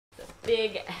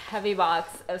big heavy box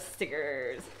of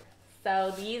stickers.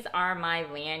 So these are my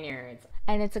lanyards.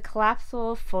 And it's a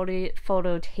collapsible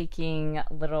photo taking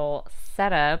little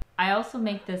setup. I also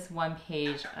make this one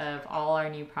page of all our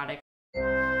new products.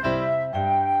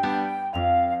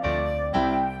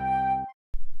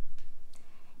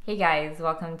 Hey guys,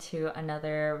 welcome to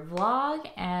another vlog,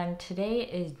 and today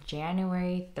is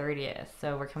January 30th.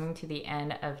 So we're coming to the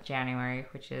end of January,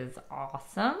 which is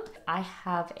awesome. I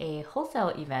have a wholesale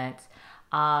event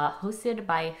hosted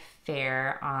by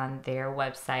Faire on their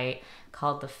website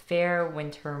called the Faire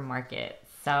Winter Market.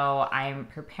 So I'm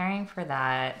preparing for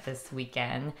that this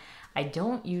weekend. I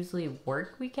don't usually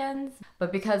work weekends,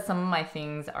 but because some of my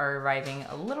things are arriving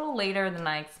a little later than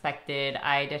I expected,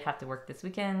 I did have to work this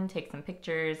weekend, take some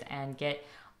pictures, and get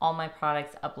all my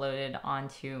products uploaded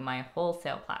onto my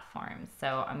wholesale platform.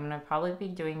 So I'm gonna probably be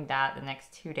doing that the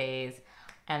next 2 days,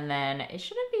 and then it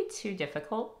shouldn't be too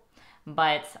difficult.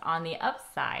 But on the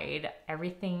upside,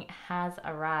 everything has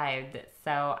arrived.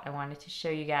 So I wanted to show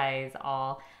you guys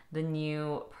all the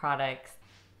new products.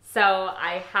 So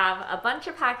I have a bunch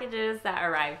of packages that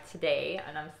arrived today,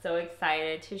 and I'm so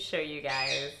excited to show you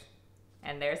guys.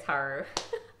 And there's her.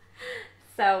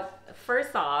 So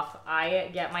first off, I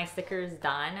get my stickers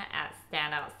done at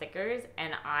Standout Stickers,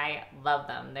 and I love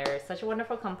them. They're such a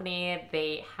wonderful company.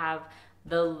 They have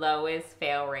the lowest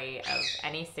fail rate of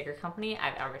any sticker company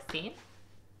I've ever seen.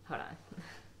 Hold on.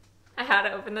 I had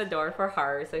to open the door for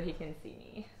Haru so he can see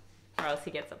me, or else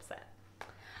he gets upset.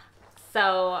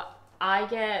 So I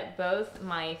get both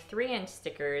my 3-inch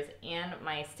stickers and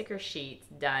my sticker sheets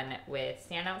done with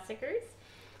Standout Stickers,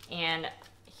 and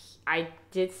I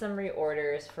did some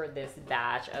reorders for this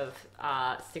batch of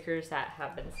stickers that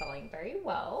have been selling very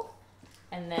well.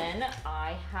 And then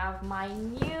I have my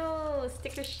new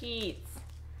sticker sheets.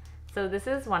 So this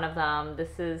is one of them.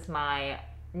 This is my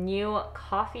new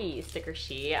coffee sticker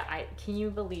sheet. Can you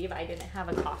believe I didn't have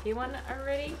a coffee one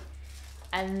already?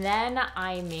 And then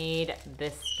I made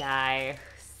this guy.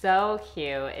 So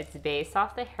cute. It's based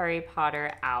off the Harry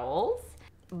Potter owls.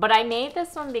 But I made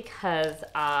this one because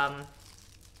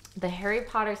the Harry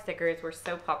Potter stickers were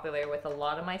so popular with a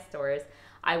lot of my stores.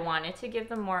 I wanted to give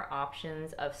them more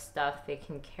options of stuff they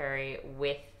can carry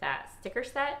with that sticker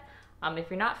set.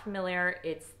 If you're not familiar,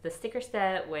 it's the sticker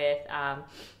set with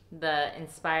the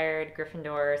inspired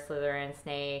Gryffindor, Slytherin,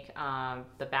 Snake,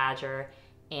 the Badger,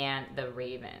 and the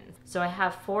Ravens. So I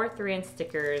have 4 3-inch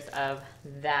stickers of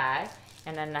that,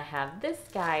 and then I have this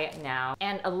guy now.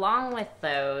 And along with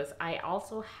those, I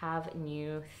also have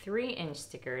new 3-inch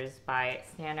stickers by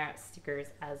Standout Stickers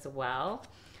as well.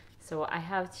 So I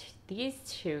have these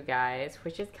 2 guys,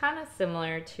 which is kind of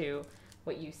similar to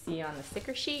what you see on the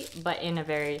sticker sheet, but in a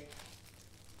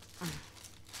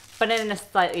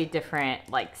slightly different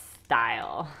like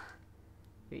style.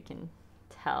 You can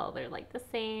tell they're like the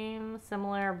same,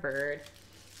 similar bird.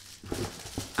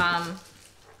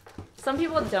 Some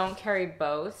people don't carry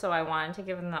both, so I wanted to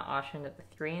give them the option of the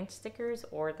 3-inch stickers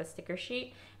or the sticker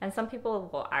sheet, and some people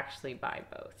will actually buy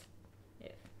both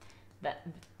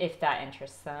if that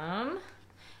interests them.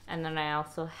 And then I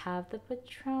also have the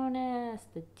Patronus,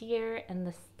 the deer, and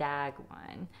the stag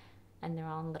one, and they're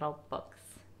all in little books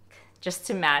just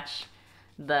to match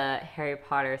the Harry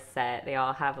Potter set. They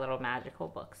all have little magical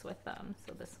books with them,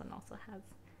 so this one also has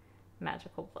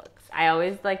magical books. I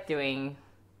always like doing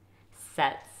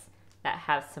sets that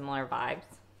have similar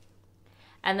vibes.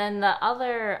 And then the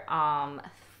other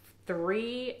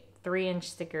 3-inch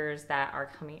stickers that are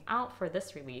coming out for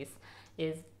this release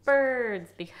is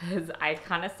birds, because I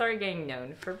kind of started getting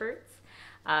known for birds.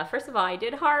 First of all, I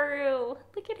did Haru.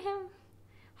 Look at him.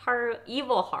 Haru,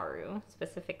 evil Haru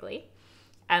specifically.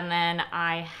 And then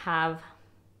I have,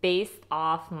 based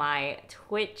off my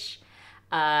Twitch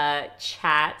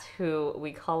chat, who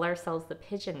we call ourselves the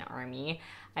Pigeon Army,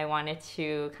 I wanted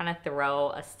to kind of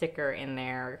throw a sticker in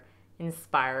there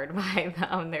inspired by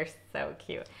them. They're so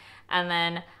cute. And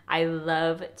then I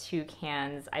love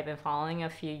toucans. I've been following a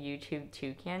few YouTube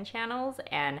toucan channels,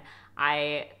 and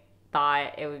I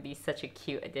thought it would be such a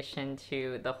cute addition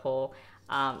to the whole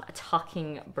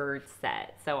talking bird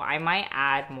set. So I might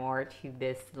add more to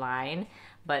this line,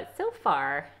 but so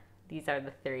far these are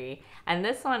the 3. And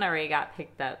this one already got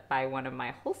picked up by one of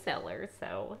my wholesalers,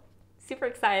 so super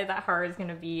excited that Haru is going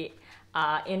to be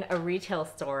in a retail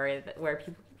store where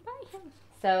people can buy him.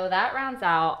 So that rounds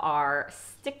out our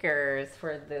stickers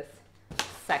for this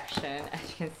section. As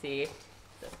you can see,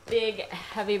 it's a big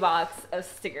heavy box of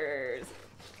stickers.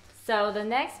 So the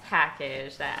next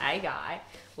package that I got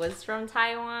was from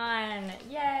Taiwan.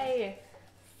 Yay!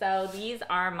 So these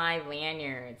are my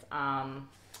lanyards.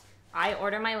 I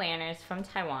order my lanyards from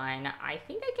Taiwan. I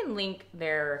think I can link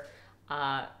their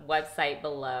website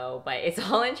below, but it's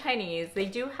all in Chinese. They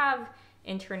do have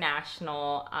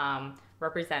international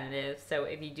representatives, so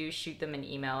if you do shoot them an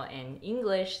email in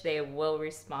English, they will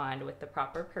respond with the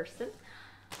proper person.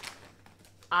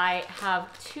 I have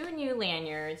 2 new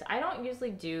lanyards. I don't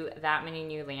usually do that many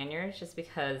new lanyards just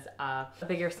because a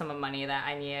bigger sum of money that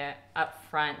I need up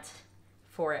front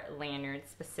for lanyards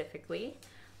specifically.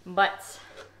 But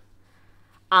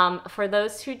for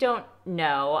those who don't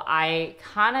know, I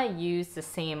kind of use the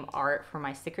same art for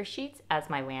my sticker sheets as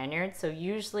my lanyard. So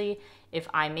usually if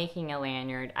I'm making a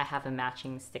lanyard, I have a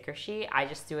matching sticker sheet. I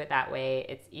just do it that way.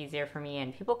 It's easier for me,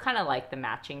 and people kind of like the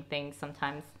matching things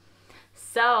sometimes.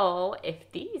 So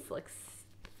if these look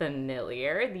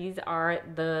familiar, these are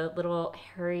the little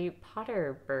Harry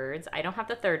Potter birds. I don't have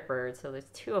the 3rd bird, so there's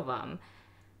 2 of them.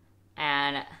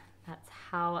 And that's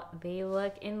how they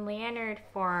look in lanyard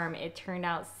form. It turned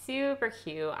out super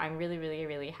cute. I'm really, really,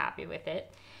 really happy with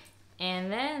it. And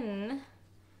then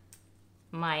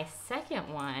my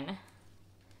second one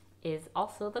is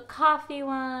also the coffee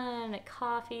one.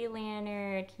 Coffee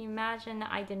lanyard. Can you imagine?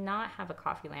 I did not have a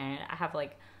coffee lanyard. I have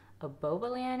like a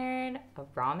boba lanyard, a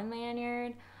ramen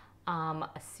lanyard,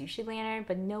 a sushi lanyard,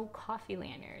 but no coffee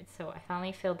lanyard. So I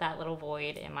finally filled that little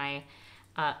void in my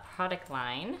product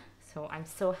line. So I'm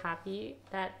so happy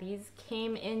that these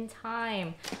came in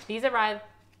time. These arrived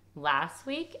last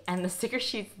week, and the sticker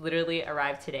sheets literally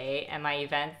arrived today, and my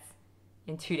event's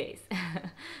in 2 days.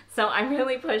 So I'm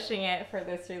really pushing it for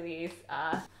this release,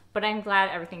 but I'm glad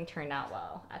everything turned out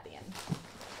well at the end.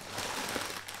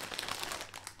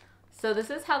 So this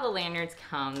is how the lanyards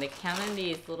come. They come in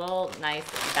these little nice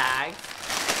bags.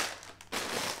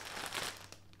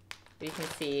 You can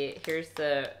see, here's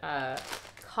the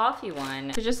coffee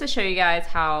one. So just to show you guys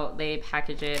how they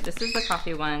package it, this is the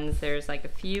coffee ones. There's like a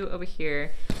few over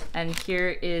here. And here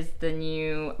is the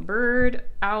new bird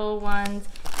owl ones.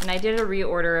 And I did a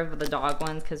reorder of the dog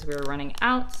ones because we were running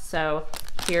out. So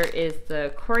here is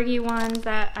the corgi ones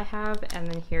that I have, and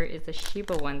then here is the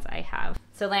Shiba ones I have.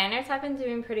 So lanyards have been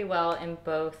doing pretty well in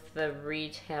both the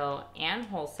retail and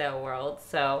wholesale world.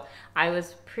 So I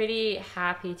was pretty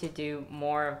happy to do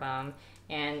more of them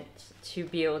and to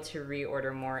be able to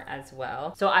reorder more as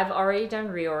well. So I've already done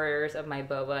reorders of my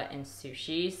boba and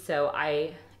sushi. So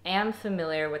I am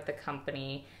familiar with the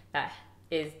company that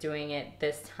is doing it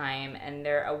this time, and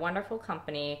they're a wonderful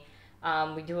company.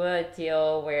 We do a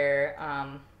deal where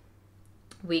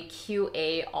we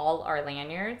QA all our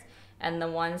lanyards, and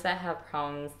the ones that have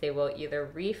problems, they will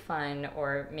either refund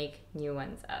or make new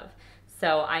ones of.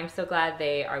 So I'm so glad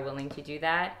they are willing to do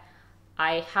that.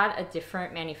 I had a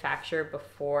different manufacturer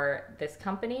before this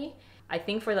company. I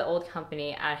think for the old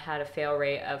company, I had a fail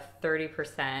rate of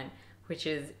 30%, which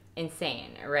is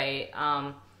insane, right?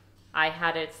 I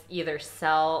had to either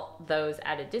sell those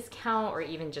at a discount or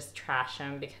even just trash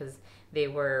them because they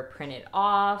were printed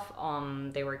off,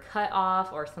 they were cut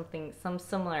off, or some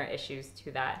similar issues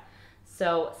to that.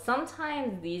 So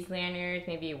sometimes these lanyards,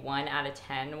 maybe 1 out of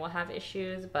 10 will have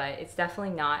issues, but it's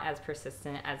definitely not as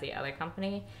persistent as the other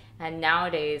company. And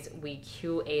nowadays we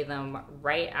QA them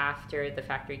right after the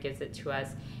factory gives it to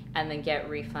us, and then get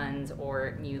refunds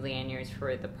or new lanyards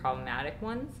for the problematic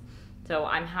ones. So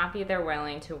I'm happy they're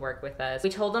willing to work with us.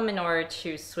 We told them in order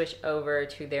to switch over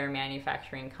to their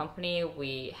manufacturing company,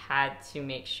 we had to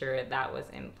make sure that was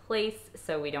in place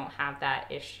so we don't have that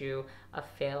issue of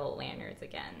fail lanyards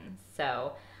again.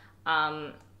 So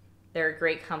they're a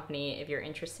great company. If you're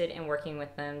interested in working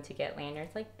with them to get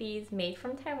lanyards like these made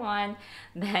from Taiwan,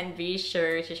 then be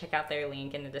sure to check out their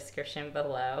link in the description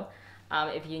below.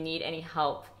 If you need any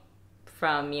help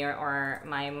from me or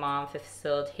my mom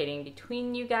facilitating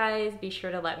between you guys, be sure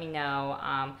to let me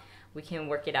know. We can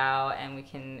work it out and we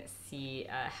can see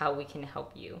how we can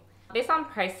help you. Based on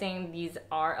pricing, these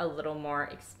are a little more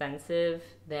expensive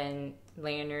than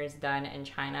lanyards done in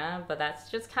China, but that's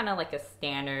just kind of like a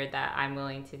standard that I'm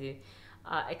willing to do,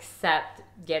 accept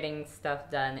getting stuff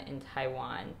done in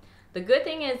Taiwan. The good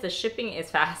thing is the shipping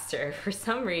is faster. For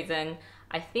some reason,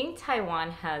 I think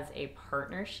Taiwan has a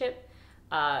partnership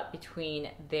between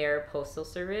their postal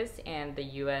service and the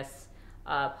US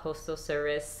postal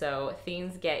service, so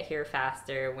things get here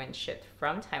faster when shipped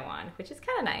from Taiwan, which is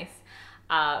kind of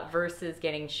nice, versus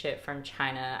getting shipped from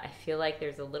China. I feel like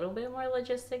there's a little bit more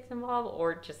logistics involved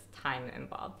or just time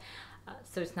involved,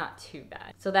 so it's not too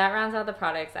bad. So that rounds out the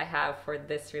products I have for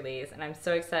this release, and I'm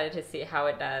so excited to see how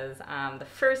it does. The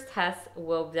first test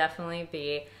will definitely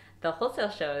be the wholesale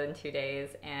show in 2 days,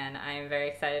 and I'm very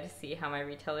excited to see how my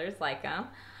retailers like them.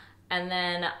 And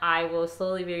then I will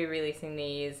slowly be releasing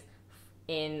these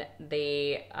in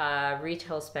the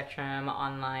retail spectrum,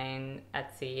 online,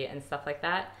 Etsy, and stuff like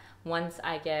that once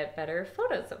I get better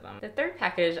photos of them. The third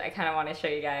package I kind of want to show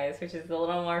you guys, which is a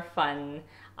little more fun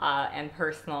and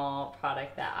personal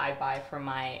product that I buy for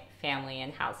my family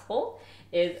and household,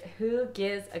 is Who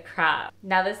Gives a Crap.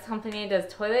 Now this company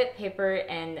does toilet paper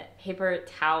and paper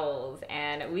towels,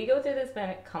 and we go through this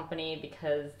company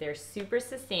because they're super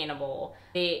sustainable.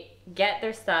 They get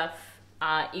their stuff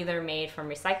either made from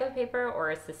recycled paper or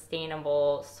a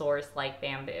sustainable source like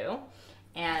bamboo.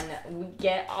 And we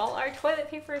get all our toilet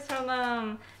papers from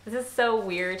them. This is so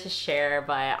weird to share,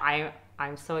 but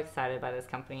I'm so excited by this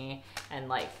company and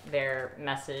like their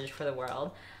message for the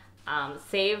world.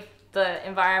 Save the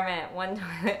environment one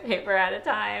toilet paper at a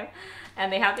time.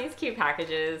 And they have these cute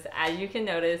packages. As you can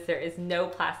notice, there is no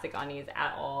plastic on these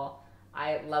at all.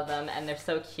 I love them and they're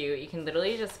so cute. You can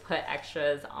literally just put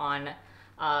extras on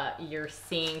your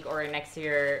sink or next to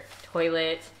your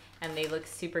toilet, and they look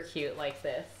super cute like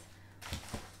this.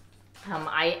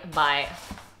 I buy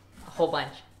a whole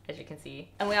bunch, as you can see.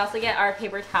 And we also get our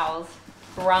paper towels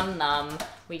from them.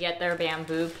 We get their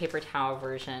bamboo paper towel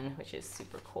version, which is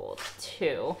super cool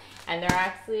too. And they're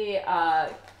actually, I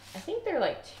think they're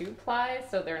like 2-ply,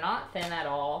 so they're not thin at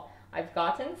all. I've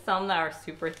gotten some that are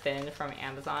super thin from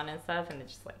Amazon and stuff, and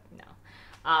it's just like,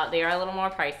 no. They are a little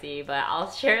more pricey, but I'll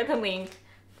share the link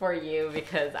for you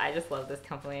because I just love this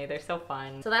company. They're so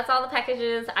fun. So that's all the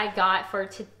packages I got for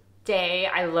today.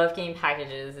 I love getting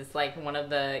packages. It's like one of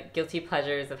the guilty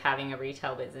pleasures of having a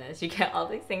retail business. You get all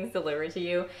these things delivered to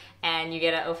you and you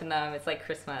get to open them. It's like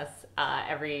Christmas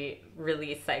every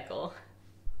release cycle.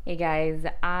 Hey guys,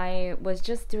 I was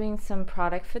just doing some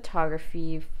product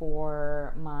photography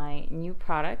for my new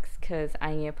products because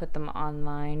I need to put them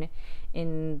online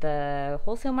in the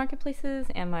wholesale marketplaces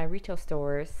and my retail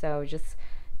stores. So just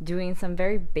doing some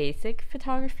very basic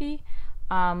photography.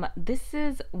 This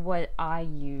is what I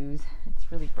use.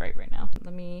 It's really bright right now.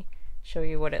 Let me show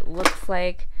you what it looks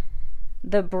like.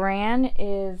 The brand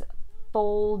is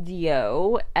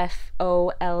Foldio,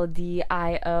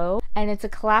 Foldio, and it's a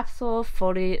collapsible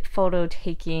photo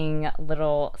taking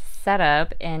little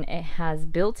setup, and it has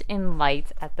built-in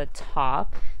lights at the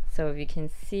top. So if you can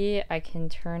see, I can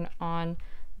turn on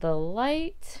the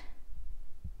light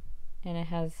and it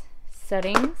has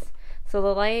settings. So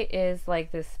the light is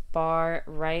like this bar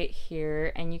right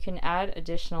here, and you can add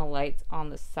additional lights on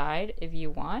the side if you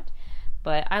want.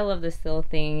 But I love this little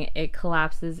thing. It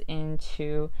collapses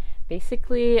into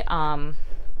basically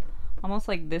almost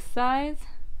like this size.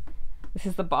 This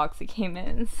is the box it came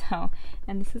in. So,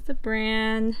 and this is the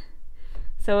brand.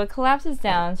 So it collapses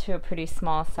down to a pretty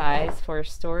small size for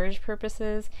storage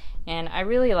purposes, and I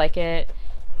really like it.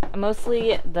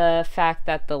 Mostly the fact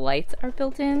that the lights are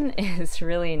built in is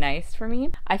really nice for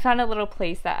me. I found a little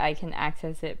place that I can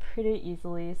access it pretty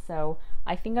easily, so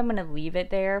I think I'm gonna leave it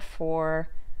there for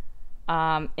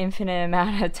infinite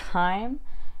amount of time.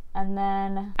 And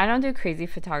then I don't do crazy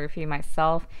photography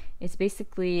myself. It's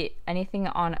basically anything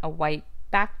on a white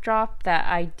backdrop that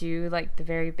I do, like the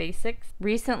very basics.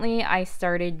 Recently I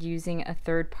started using a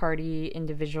third-party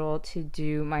individual to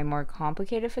do my more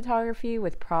complicated photography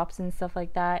with props and stuff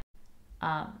like that.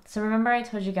 So remember I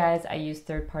told you guys I use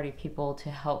third-party people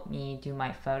to help me do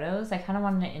my photos. I kind of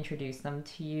wanted to introduce them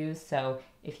to you, so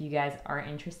if you guys are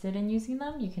interested in using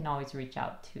them, you can always reach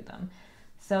out to them.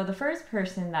 So the first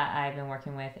person that I've been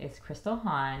working with is Crystal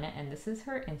Han, and this is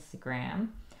her Instagram.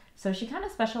 So she kind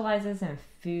of specializes in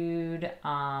food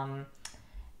and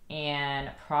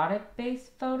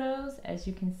product-based photos. As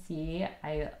you can see,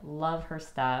 I love her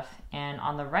stuff. And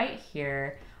on the right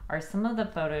here are some of the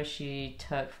photos she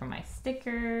took for my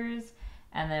stickers.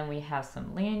 And then we have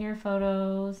some lanyard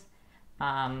photos.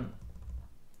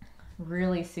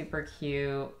 Really super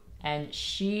cute. And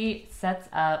she sets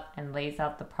up and lays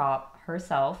out the prop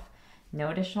herself. No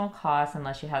additional cost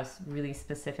unless she has really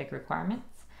specific requirements.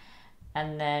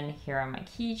 And then here are my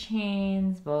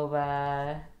keychains,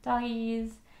 boba,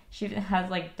 doggies. She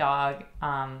has like dog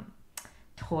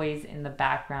toys in the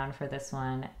background for this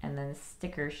one, and then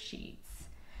sticker sheets.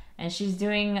 And she's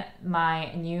doing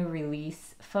my new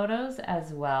release photos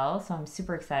as well, so I'm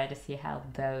super excited to see how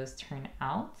those turn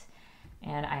out.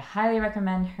 And I highly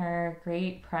recommend her.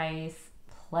 Great price,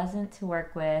 pleasant to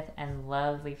work with, and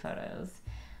lovely photos.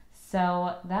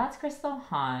 So that's Crystal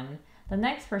Han. The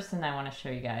next person I want to show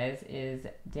you guys is,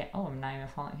 I'm not even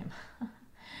following him,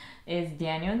 is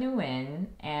Daniel Nguyen,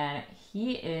 and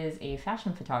he is a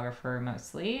fashion photographer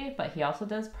mostly, but he also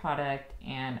does product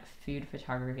and food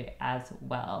photography as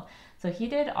well. So he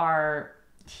did our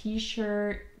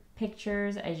t-shirt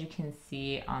pictures, as you can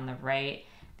see on the right.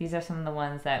 These are some of the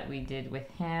ones that we did with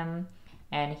him.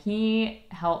 and he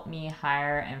helped me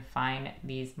hire and find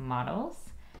these models.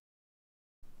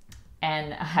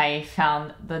 And I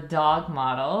found the dog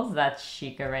models, that's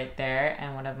Chica right there,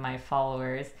 and one of my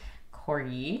followers,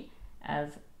 Corgi,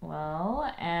 as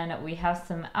well. And we have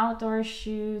some outdoor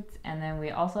shoots, and then we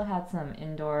also had some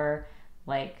indoor,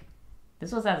 like,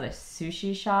 this was at a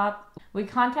sushi shop. We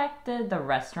contacted the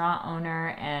restaurant owner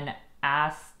and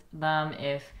asked them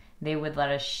if they would let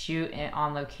us shoot it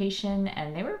on location,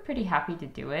 and they were pretty happy to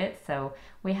do it. So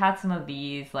we had some of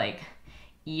these, like,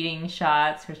 eating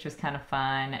shots, which was kind of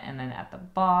fun, and then at the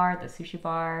bar, the sushi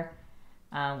bar,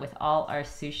 with all our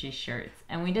sushi shirts.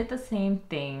 And we did the same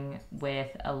thing with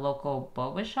a local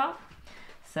boba shop.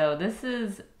 So this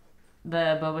is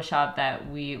the boba shop that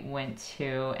we went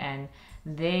to, and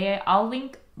I'll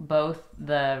link both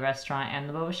the restaurant and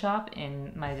the boba shop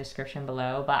in my description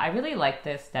below, but I really like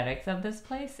the aesthetics of this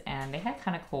place, and they had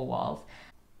kind of cool walls.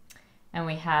 And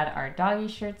we had our doggy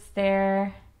shirts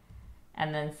there,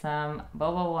 and then some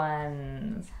boba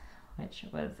ones, which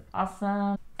was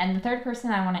awesome. And the third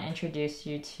person I want to introduce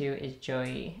you to is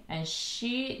Joey, and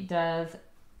she does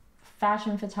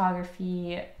fashion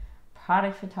photography,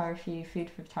 product photography, food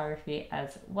photography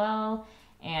as well.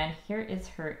 And here is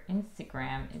her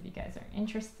Instagram if you guys are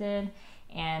interested.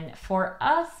 And for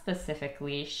us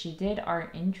specifically, she did our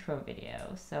intro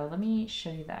video. So let me show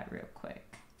you that real quick.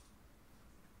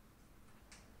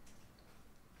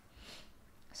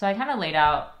 So I kind of laid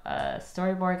out a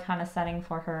storyboard kind of setting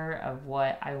for her of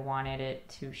what I wanted it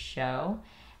to show.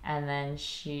 And then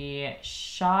she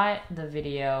shot the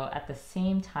video at the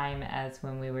same time as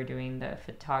when we were doing the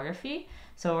photography.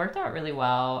 So it worked out really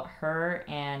well. Her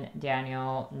and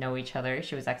Daniel know each other.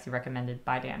 She was actually recommended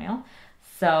by Daniel.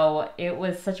 So it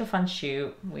was such a fun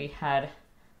shoot. We had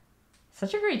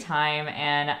such a great time,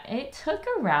 and it took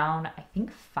around, I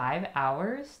think, 5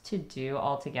 hours to do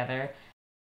all together.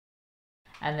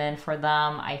 And then for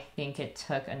them, I think it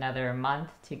took another month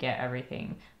to get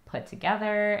everything put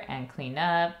together and cleaned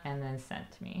up and then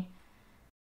sent to me.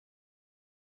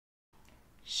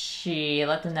 She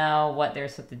let them know what they're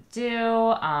supposed to do.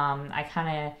 I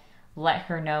kind of let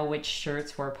her know which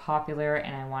shirts were popular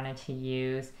and I wanted to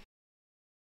use.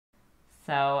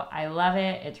 So I love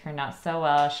it. It turned out so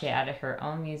well. She added her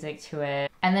own music to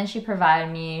it. And then she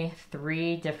provided me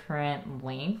 3 different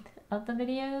lengths of the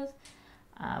videos.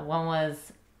 One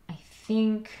was, I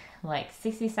think, like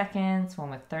 60 seconds,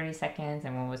 one was 30 seconds,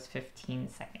 and one was 15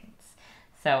 seconds.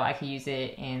 So I could use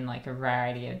it in like a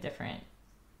variety of different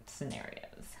scenarios.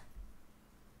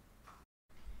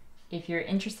 If you're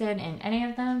interested in any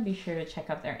of them, be sure to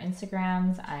check out their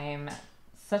Instagrams. I'm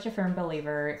such a firm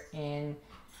believer in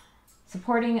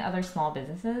supporting other small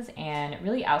businesses and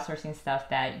really outsourcing stuff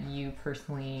that you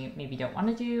personally maybe don't want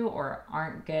to do or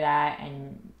aren't good at,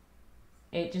 and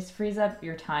it just frees up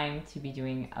your time to be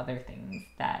doing other things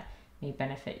that may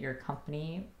benefit your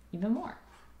company even more.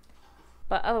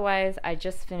 But otherwise, I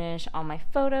just finished all my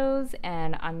photos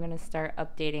and I'm gonna start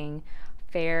updating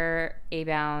Faire,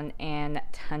 Abound, and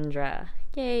Tundra.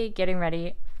 Yay, getting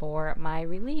ready for my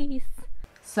release.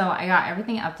 So I got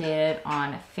everything updated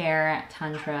on Faire,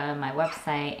 Tundra, my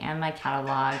website, and my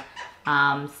catalog.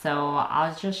 So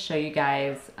I'll just show you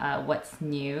guys what's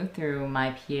new through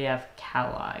my PDF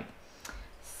catalog.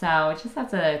 So just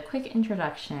as a quick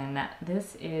introduction,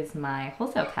 this is my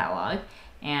wholesale catalog,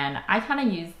 and I kind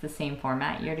of use the same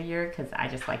format year to year because I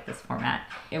just like this format.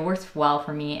 It works well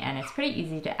for me and it's pretty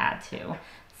easy to add to.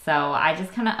 So I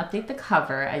just kind of update the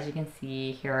cover. As you can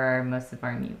see, here are most of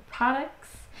our new products.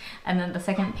 And then the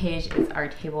second page is our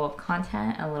table of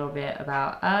content, a little bit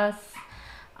about us.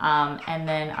 And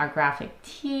then our graphic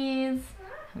tees,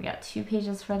 we got 2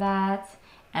 pages for that.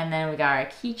 And then we got our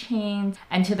keychains.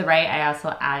 And to the right, I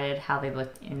also added how they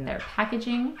looked in their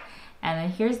packaging. And then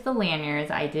here's the lanyards.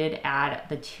 I did add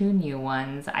the 2 new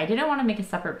ones. I didn't want to make a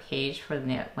separate page for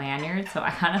the lanyards, so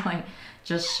I kind of like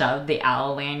just shoved the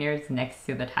owl lanyards next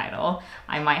to the title.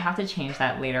 I might have to change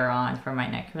that later on for my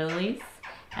next release.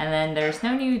 And then there's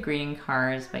no new greeting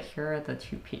cards, but here are the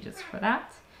 2 pages for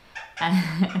that.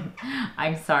 And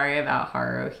I'm sorry about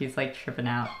Haru. He's like tripping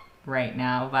out right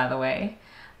now, by the way.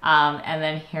 And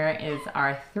then here is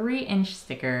our 3-inch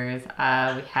stickers.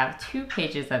 We have 2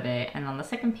 pages of it, and on the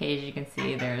second page you can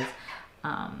see there's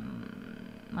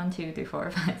 1, 2, 3, 4,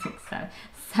 5, 6,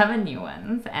 7 new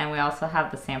ones, and we also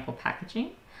have the sample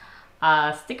packaging.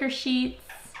 Sticker sheets,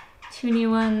 2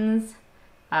 new ones.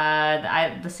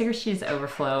 The sticker sheets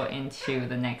overflow into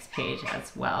the next page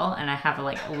as well, and I have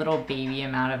like a little baby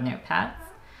amount of notepads,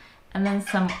 and then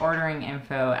some ordering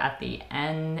info at the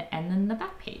end, and then the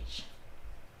back page.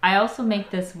 I also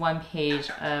make this one page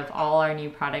of all our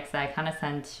new products that I kind of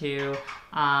send to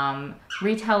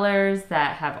retailers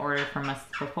that have ordered from us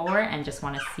before and just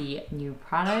want to see new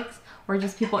products, or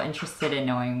just people interested in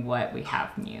knowing what we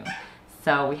have new.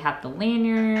 So we have the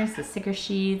lanyards, the sticker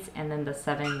sheets, and then the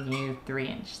 7 new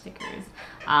 3-inch stickers.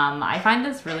 I find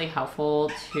this really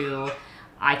helpful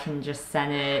I can just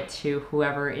send it to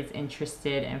whoever is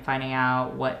interested in finding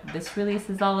out what this release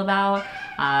is all about.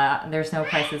 There's no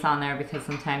prices on there because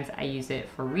sometimes I use it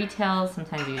for retail,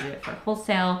 sometimes I use it for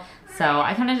wholesale. So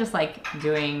I kind of just like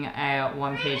doing a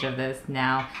one page of this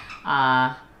now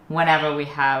whenever we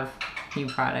have new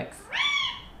products.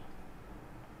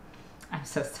 I'm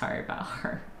so sorry about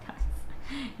her, guys.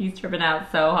 He's tripping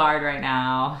out so hard right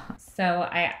now. So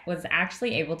I was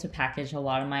actually able to package a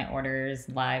lot of my orders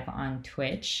live on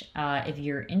Twitch. If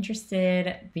you're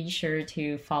interested, be sure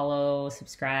to follow,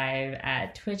 subscribe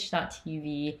at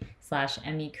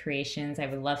twitch.tv/Emii Creations. I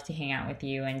would love to hang out with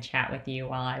you and chat with you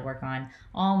while I work on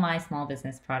all my small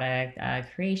business product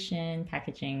creation,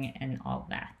 packaging, and all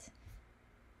that.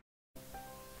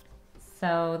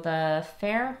 So the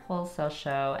Faire Wholesale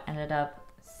Show ended up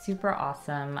super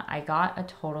awesome. I got a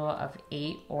total of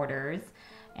 8 orders,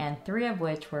 and 3 of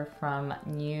which were from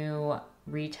new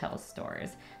retail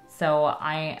stores. So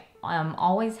I am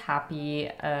always happy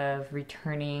of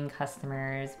returning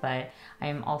customers, but I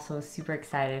am also super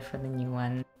excited for the new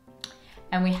one.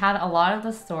 And we had a lot of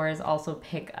the stores also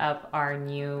pick up our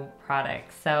new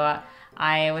products. So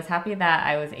I was happy that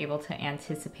I was able to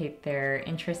anticipate their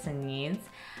interests and needs.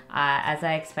 As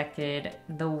I expected,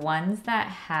 the ones that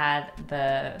had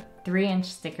the 3-inch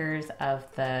stickers of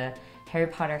the Harry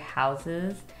Potter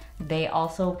houses, they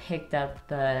also picked up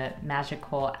the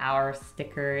magical hour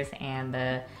stickers and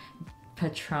the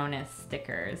Patronus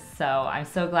stickers. So I'm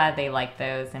so glad they like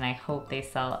those, and I hope they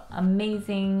sell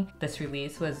amazing. This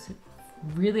release was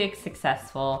really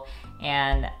successful,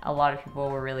 and a lot of people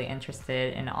were really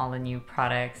interested in all the new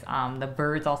products. The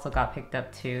birds also got picked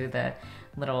up too, the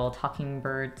little talking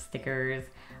bird stickers.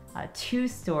 2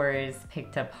 stores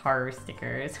picked up horror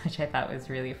stickers, which I thought was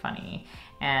really funny.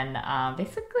 And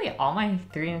basically all my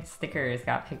 3-inch stickers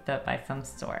got picked up by some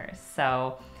stores.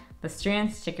 So the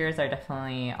 3-inch stickers are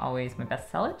definitely always my best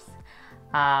sellers.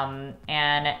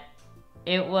 And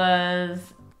it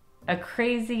was a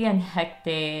crazy and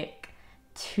hectic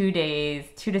 2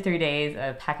 to 3 days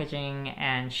of packaging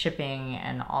and shipping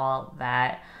and all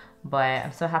that. But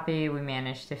I'm so happy we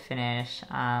managed to finish.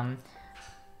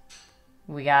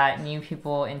 We got new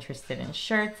people interested in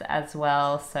shirts as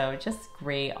well, so just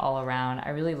great all around.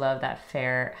 I really love that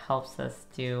Faire helps us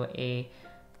do a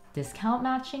discount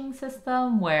matching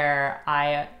system where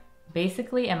I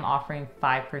basically am offering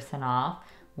 5% off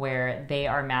where they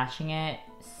are matching it,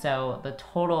 so the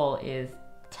total is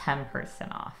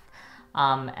 10% off.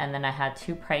 And then I had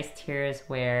 2 price tiers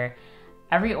where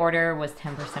every order was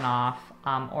 10% off.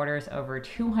 Orders over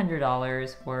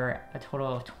 $200 were a total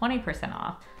of 20%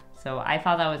 off. So I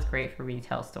thought that was great for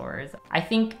retail stores. I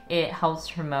think it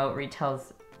helps promote retail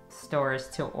stores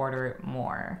to order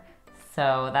more.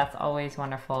 So that's always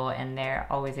wonderful, and they're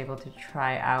always able to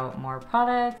try out more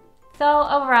products. So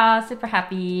overall, super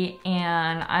happy,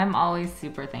 and I'm always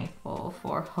super thankful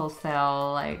for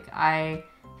wholesale. Like, I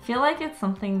feel like it's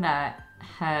something that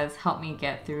has helped me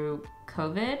get through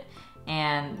COVID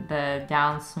and the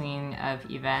downswing of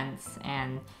events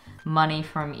and money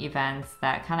from events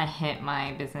that kind of hit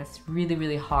my business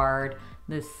really hard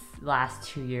this last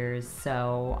 2 years.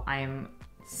 So I'm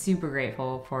super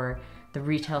grateful for the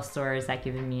retail stores that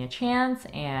given me a chance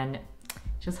and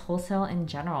just wholesale in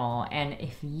general. And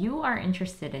if you are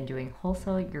interested in doing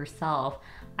wholesale yourself,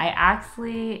 I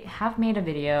actually have made a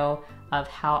video of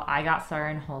how I got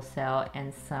started in wholesale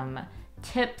and some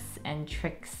tips and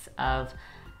tricks of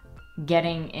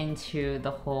getting into the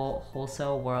whole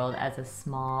wholesale world as a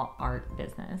small art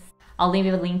business. I'll leave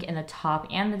you a link in the top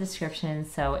and the description,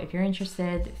 so if you're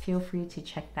interested, feel free to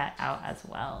check that out as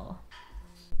well.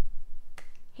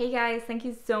 Hey guys, thank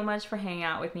you so much for hanging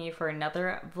out with me for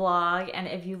another vlog, and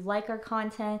if you like our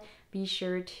content, be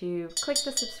sure to click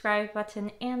the subscribe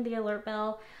button and the alert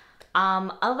bell.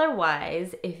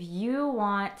 Otherwise, if you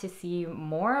want to see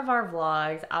more of our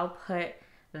vlogs, I'll put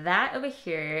that over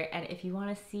here, and if you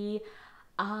want to see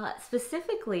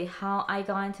specifically how I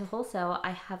got into wholesale,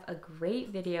 I have a great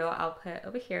video I'll put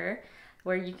over here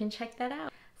where you can check that out.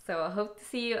 So I hope to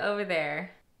see you over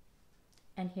there.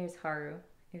 And here's Haru,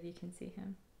 if you can see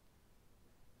him.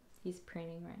 He's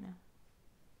preening right now.